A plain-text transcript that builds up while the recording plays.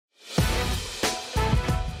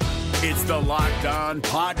It's the Locked On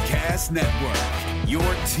Podcast Network, your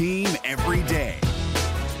team every day.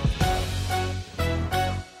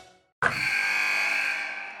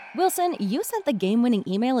 Wilson, you sent the game-winning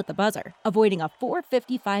email at the buzzer, avoiding a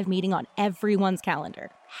 4:55 meeting on everyone's calendar.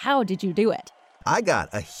 How did you do it? I got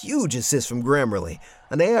a huge assist from Grammarly,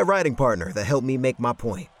 an AI writing partner that helped me make my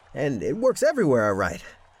point. And it works everywhere I write.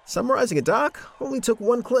 Summarizing a doc only took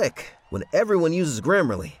one click. When everyone uses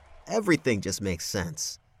Grammarly, everything just makes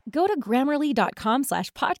sense. Go to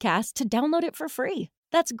Grammarly.com/podcast to download it for free.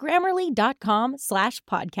 That's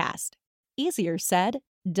Grammarly.com/podcast. Easier said,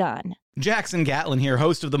 done. Jackson Gatlin here,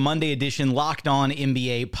 host of the Monday edition Locked On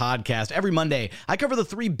NBA podcast. Every Monday, I cover the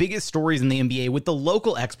three biggest stories in the NBA with the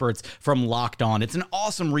local experts from Locked On. It's an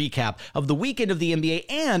awesome recap of the weekend of the NBA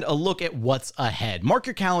and a look at what's ahead. Mark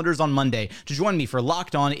your calendars on Monday to join me for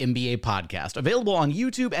Locked On NBA podcast, available on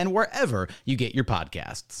YouTube and wherever you get your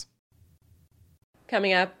podcasts.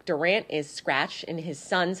 Coming up, Durant is scratched in his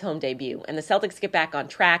son's home debut, and the Celtics get back on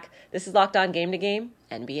track. This is Locked On Game to Game,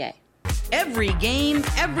 NBA. Every game,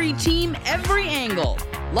 every team, every angle.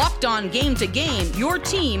 Locked On Game to Game, your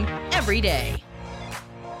team every day.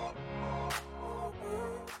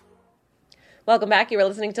 Welcome back. You are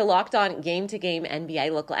listening to Locked On Game to Game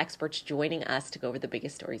NBA, local experts joining us to go over the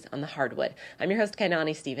biggest stories on the hardwood. I'm your host,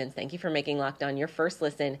 Kainani Stevens. Thank you for making Locked On your first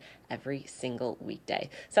listen every single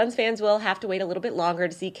weekday. Suns fans will have to wait a little bit longer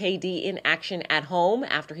to see KD in action at home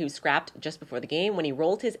after he was scrapped just before the game when he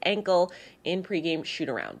rolled his ankle in pregame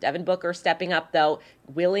shoot-around. Devin Booker stepping up, though,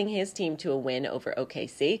 willing his team to a win over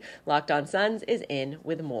OKC. Locked On Suns is in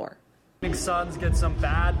with more. Suns get some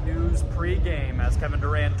bad news pregame as Kevin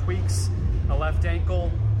Durant tweaks a left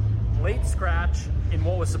ankle, late scratch in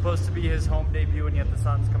what was supposed to be his home debut, and yet the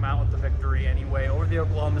Suns come out with the victory anyway over the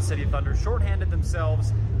Oklahoma City Thunder. Shorthanded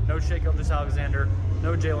themselves, no Shai Gilgeous-Alexander,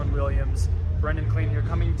 no Jalen Williams. Brendan Clean here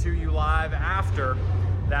coming to you live after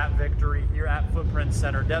that victory here at Footprint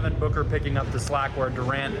Center. Devin Booker picking up the slack where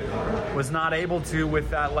Durant was not able to with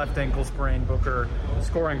that left ankle sprain. Booker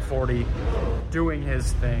scoring 40, doing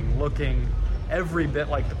his thing, looking every bit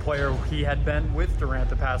like the player he had been with Durant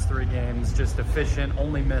the past three games. Just efficient,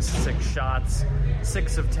 only missed 6 shots,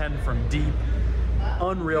 6 of 10 from deep.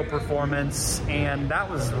 Unreal performance, and that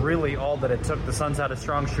was really all that it took. The Suns had a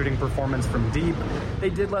strong shooting performance from deep.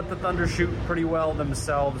 They did let the Thunder shoot pretty well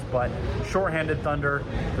themselves, but shorthanded Thunder,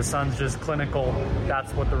 the Suns just clinical.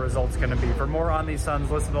 That's what the result's going to be. For more on these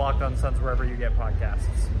Suns, listen to Locked On Suns wherever you get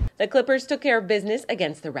podcasts. The Clippers took care of business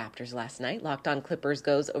against the Raptors last night. Locked On Clippers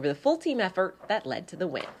goes over the full team effort that led to the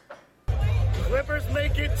win. Clippers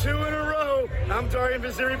make it 2 in a row. I'm Darian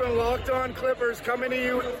Vaziri from Locked On Clippers, coming to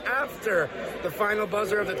you after the final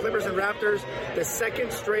buzzer of the Clippers and Raptors. The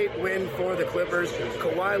second straight win for the Clippers.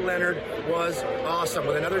 Kawhi Leonard was awesome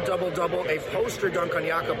with another double-double, a poster dunk on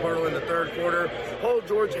Jakob Poeltl in the third quarter. Paul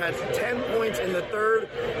George had 10 points in the third,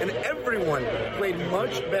 and everyone played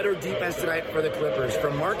much better defense tonight for the Clippers.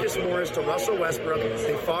 From Marcus Morris to Russell Westbrook,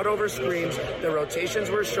 they fought over screens, their rotations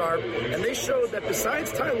were sharp, and they showed that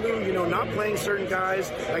besides Ty Lue, not playing certain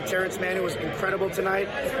guys like Terrence Mann, who was incredible tonight,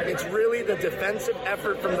 it's really the defensive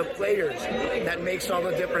effort from the players that makes all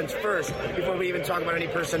the difference first before we even talk about any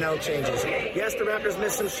personnel changes. Yes, the Raptors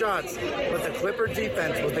missed some shots, but the Clipper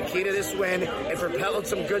defense was the key to this win. It propelled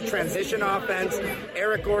some good transition offense.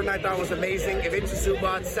 Eric Gordon, I thought, was amazing. Ivica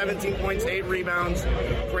Zubac, 17 points, 8 rebounds.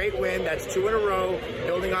 Great win. That's 2 in a row,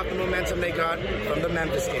 building off the momentum they got from the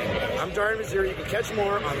Memphis game. I'm Darian Vaziri. You can catch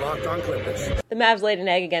more on Locked On Clippers. The Mavs laid an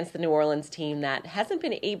egg against the New Orleans team that hasn't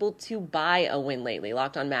been able to buy a win lately.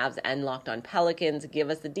 Locked On Mavs and Locked On Pelicans give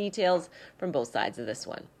us the details from both sides of this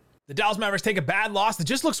one. The Dallas Mavericks take a bad loss that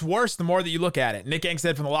just looks worse the more that you look at it. Nick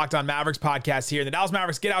Angstead from the Locked On Mavericks podcast here. The Dallas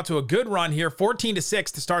Mavericks get out to a good run here,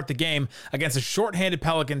 14-6 to start the game against a shorthanded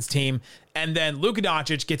Pelicans team. And then Luka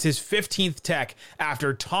Doncic gets his 15th tech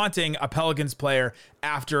after taunting a Pelicans player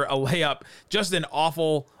after a layup. Just an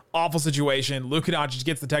awful situation. Luka Doncic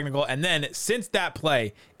gets the technical, and then since that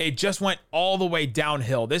play, it just went all the way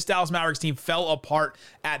downhill. This Dallas Mavericks team fell apart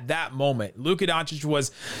at that moment. Luka Doncic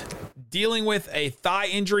was dealing with a thigh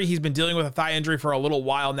injury. He's been dealing with a thigh injury for a little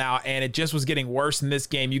while now, and it just was getting worse in this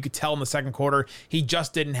game. You could tell in the second quarter, he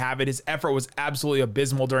just didn't have it. His effort was absolutely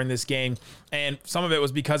abysmal during this game, and some of it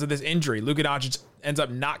was because of this injury. Luka Doncic ends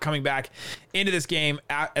up not coming back into this game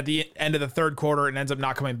at the end of the third quarter and ends up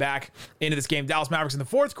not coming back into this game. Dallas Mavericks in the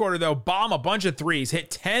fourth quarter, though, bomb a bunch of threes,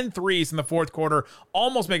 hit 10 threes in the fourth quarter,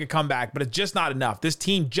 almost make a comeback, but it's just not enough. This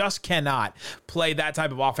team just cannot play that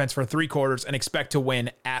type of offense for 3 quarters and expect to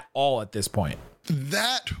win at all at this point.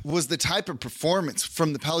 That was the type of performance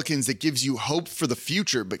from the Pelicans that gives you hope for the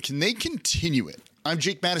future, but can they continue it? I'm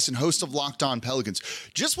Jake Madison, host of Locked On Pelicans.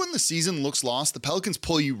 Just when the season looks lost, the Pelicans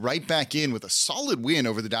pull you right back in with a solid win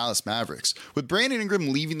over the Dallas Mavericks. With Brandon Ingram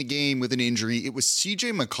leaving the game with an injury, it was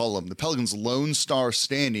CJ McCollum, the Pelicans' lone star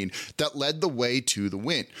standing, that led the way to the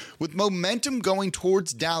win. With momentum going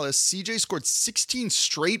towards Dallas, CJ scored 16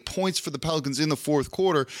 straight points for the Pelicans in the fourth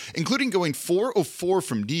quarter, including going 4 of 4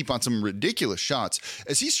 from deep on some ridiculous shots,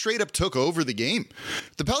 as he straight up took over the game.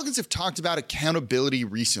 The Pelicans have talked about accountability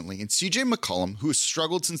recently, and CJ McCollum, who has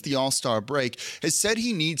struggled since the All-Star break, has said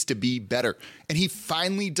he needs to be better, and he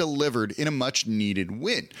finally delivered in a much-needed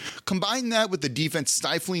win. Combine that with the defense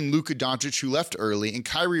stifling Luka Doncic, who left early, and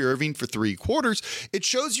Kyrie Irving for 3 quarters, it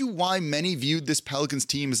shows you why many viewed this Pelicans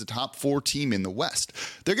team as a top 4 team in the West.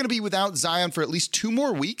 They're going to be without Zion for at least 2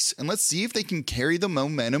 more weeks, and let's see if they can carry the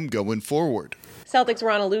momentum going forward. Celtics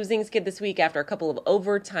were on a losing skid this week after a couple of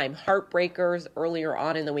overtime heartbreakers earlier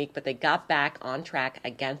on in the week, but they got back on track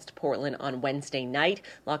against Portland on Wednesday night.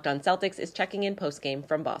 Locked On Celtics is checking in postgame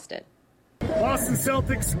from Boston. Boston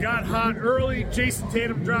Celtics got hot early. Jayson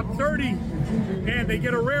Tatum dropped 30, and they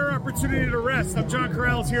get a rare opportunity to rest. I'm John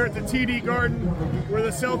Corrales here at the TD Garden, where the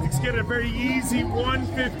Celtics get a very easy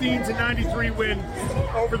 115-93 win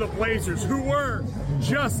over the Blazers, who were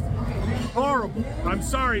just horrible. I'm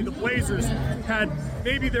sorry, the Blazers had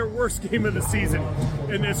maybe their worst game of the season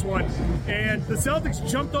in this one. And the Celtics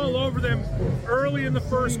jumped all over them early in the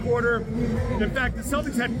first quarter. In fact, the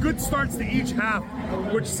Celtics had good starts to each half,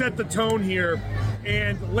 which set the tone here.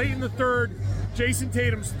 And late in the third, Jayson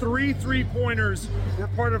Tatum's 3 3-pointers were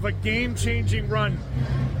part of a game-changing run.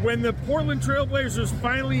 When the Portland Trail Blazers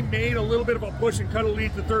finally made a little bit of a push and cut a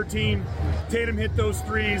lead to 13, Tatum hit those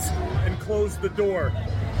threes and closed the door.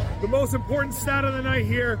 The most important stat of the night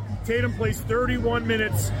here, Tatum plays 31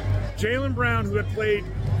 minutes. Jaylen Brown, who had played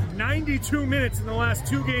 92 minutes in the last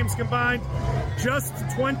 2 games combined, just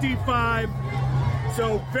 25.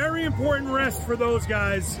 So very important rest for those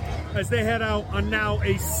guys as they head out on now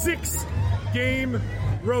a 6-game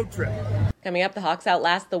road trip. Coming up, the Hawks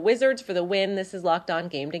outlast the Wizards for the win. This is Locked On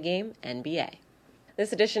Game to Game NBA.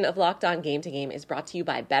 This edition of Locked On Game to Game is brought to you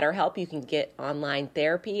by BetterHelp. You can get online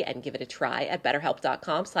therapy and give it a try at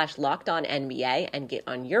BetterHelp.com/LockedOnNBA and get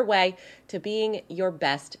on your way to being your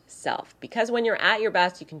best self. Because when you're at your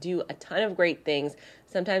best, you can do a ton of great things.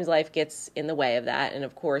 Sometimes life gets in the way of that. And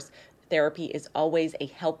of course, therapy is always a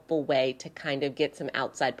helpful way to kind of get some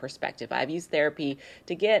outside perspective. I've used therapy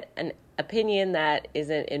to get an opinion that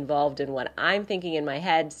isn't involved in what I'm thinking in my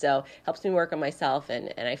head, so helps me work on myself,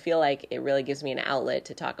 and I feel like it really gives me an outlet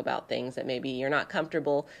to talk about things that maybe you're not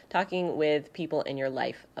comfortable talking with people in your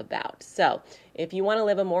life about. So if you want to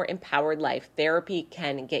live a more empowered life, therapy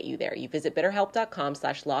can get you there. You visit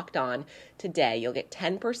BetterHelp.com/LockedOn today. You'll get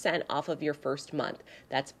 10% off of your first month.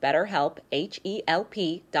 That's BetterHelp,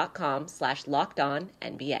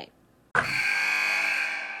 HELP.com/LockedOnNBA.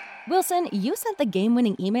 Wilson, you sent the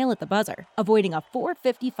game-winning email at the buzzer, avoiding a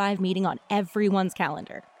 4:55 meeting on everyone's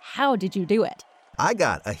calendar. How did you do it? I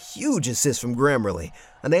got a huge assist from Grammarly,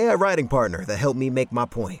 an AI writing partner that helped me make my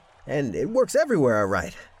point. And it works everywhere I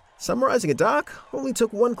write. Summarizing a doc only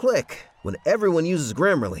took 1 click. When everyone uses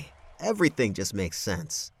Grammarly, everything just makes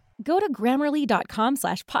sense. Go to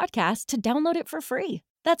Grammarly.com/podcast to download it for free.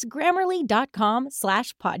 That's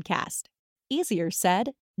Grammarly.com/podcast. Easier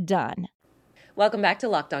said, done. Welcome back to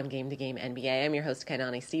Locked On Game to Game NBA. I'm your host,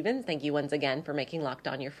 Kainani Stevens. Thank you once again for making Locked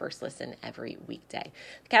On your first listen every weekday.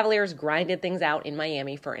 The Cavaliers grinded things out in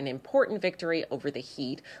Miami for an important victory over the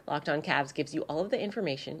Heat. Locked On Cavs gives you all of the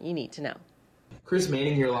information you need to know. Chris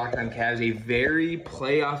Manning here, Locked On Cavs. A very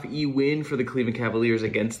playoff-y win for the Cleveland Cavaliers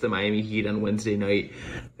against the Miami Heat on Wednesday night.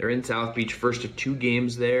 They're in South Beach, first of 2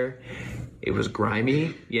 games there. It was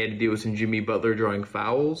grimy. You had to deal with some Jimmy Butler drawing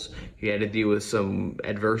fouls. You had to deal with some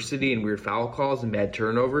adversity and weird foul calls and bad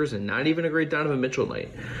turnovers, and not even a great Donovan Mitchell night.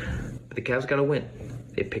 But the Cavs got a win.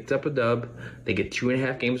 They picked up a dub. They get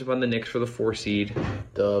 2.5 games up on the Knicks for the 4 seed.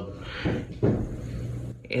 Dub.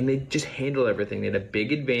 And they just handled everything. They had a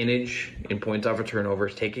big advantage in points off of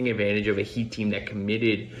turnovers, taking advantage of a Heat team that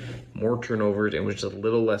committed more turnovers and was just a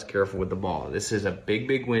little less careful with the ball. This is a big,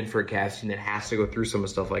 big win for a Cavs team that has to go through some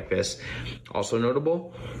stuff like this. Also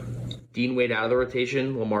notable, Dean Wade out of the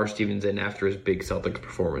rotation, Lamar Stevens in after his big Celtics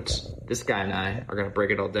performance. This guy and I are going to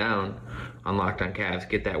break it all down on Locked On Cavs.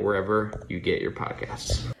 Get that wherever you get your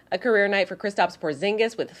podcasts. A career night for Kristaps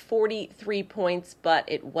Porzingis with 43 points, but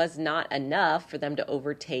it was not enough for them to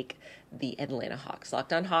overtake the Atlanta Hawks.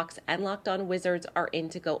 Locked On Hawks and Locked On Wizards are in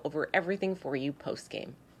to go over everything for you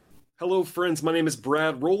post-game. Hello, friends. My name is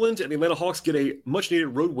Brad Rowland, and the Atlanta Hawks get a much-needed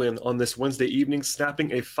road win on this Wednesday evening,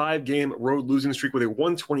 snapping a 5-game road losing streak with a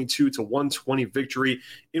 122-120 victory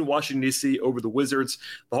in Washington, D.C. over the Wizards.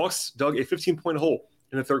 The Hawks dug a 15-point hole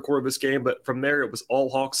in the third quarter of this game, but from there, it was all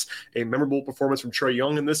Hawks. A memorable performance from Trae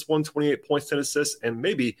Young in this one, 28 points, 10 assists, and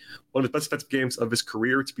maybe one of the best defensive games of his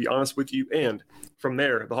career, to be honest with you. And from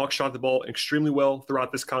there, the Hawks shot the ball extremely well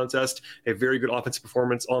throughout this contest. A very good offensive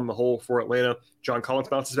performance on the whole for Atlanta. John Collins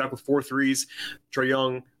bounces back with 4 threes. Trae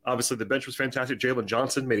Young, obviously the bench was fantastic. Jalen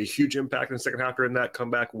Johnson made a huge impact in the second half during that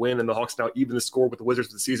comeback win, and the Hawks now even the score with the Wizards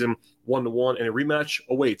for the season 1-1, and a rematch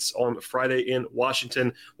awaits on Friday in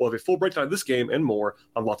Washington. We'll have a full breakdown of this game and more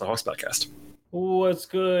on Locked On Hawks podcast. What's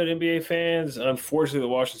good, NBA fans? Unfortunately, the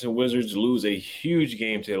Washington Wizards lose a huge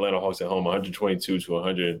game to the Atlanta Hawks at home,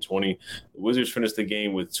 122-120. The Wizards finished the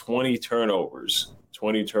game with 20 turnovers.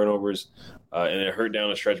 And it hurt down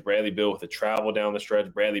the stretch. Bradley Beal with a travel down the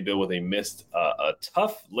stretch. Bradley Beal with a missed, a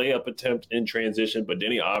tough layup attempt in transition, but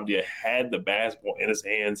Denny Avdija had the basketball in his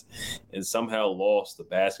hands and somehow lost the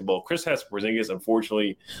basketball. Kristaps Porzingis,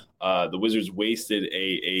 unfortunately, the Wizards wasted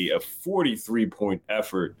a 43-point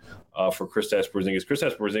effort for Kristaps Porzingis.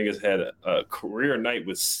 Kristaps Porzingis had a career night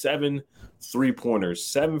with 7 3-pointers,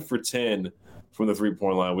 7 for 10 from the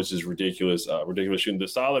three-point line, which is ridiculous shooting. The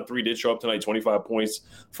solid 3 did show up tonight, 25 points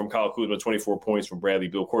from Kyle Kuzma, 24 points from Bradley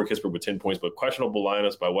Beal, Corey Kispert with 10 points, but questionable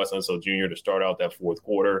lineups by Wes Unseld Jr. to start out that fourth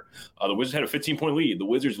quarter. The Wizards had a 15-point lead. The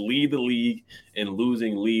Wizards lead the league in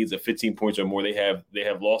losing leads of 15 points or more. They have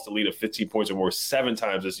lost a lead of 15 points or more 7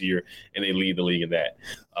 times this year, and they lead the league in that.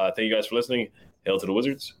 Thank you guys for listening. Hail to the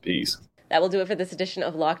Wizards. Peace. That will do it for this edition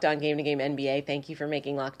of Locked On Game to Game NBA. Thank you for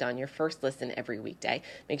making Locked On your first listen every weekday.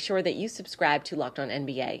 Make sure that you subscribe to Locked On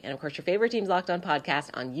NBA. And of course, your favorite team's Locked On podcast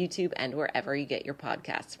on YouTube and wherever you get your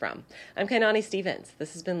podcasts from. I'm Kainani Stevens.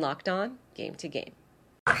 This has been Locked On Game to Game.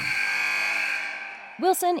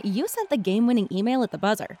 Wilson, you sent the game-winning email at the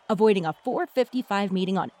buzzer, avoiding a 4:55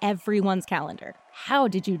 meeting on everyone's calendar. How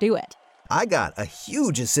did you do it? I got a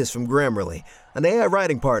huge assist from Grammarly, an AI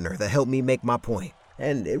writing partner that helped me make my point.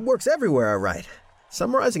 And it works everywhere I write.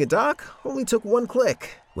 Summarizing a doc only took 1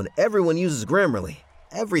 click. When everyone uses Grammarly,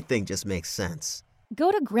 everything just makes sense. Go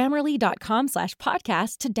to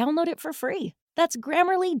Grammarly.com/podcast to download it for free. That's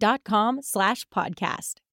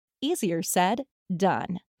Grammarly.com/podcast. Easier said,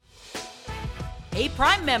 done. Hey,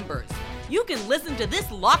 Prime members, you can listen to this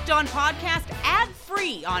Locked On podcast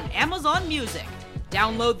ad-free on Amazon Music.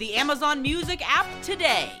 Download the Amazon Music app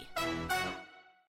today.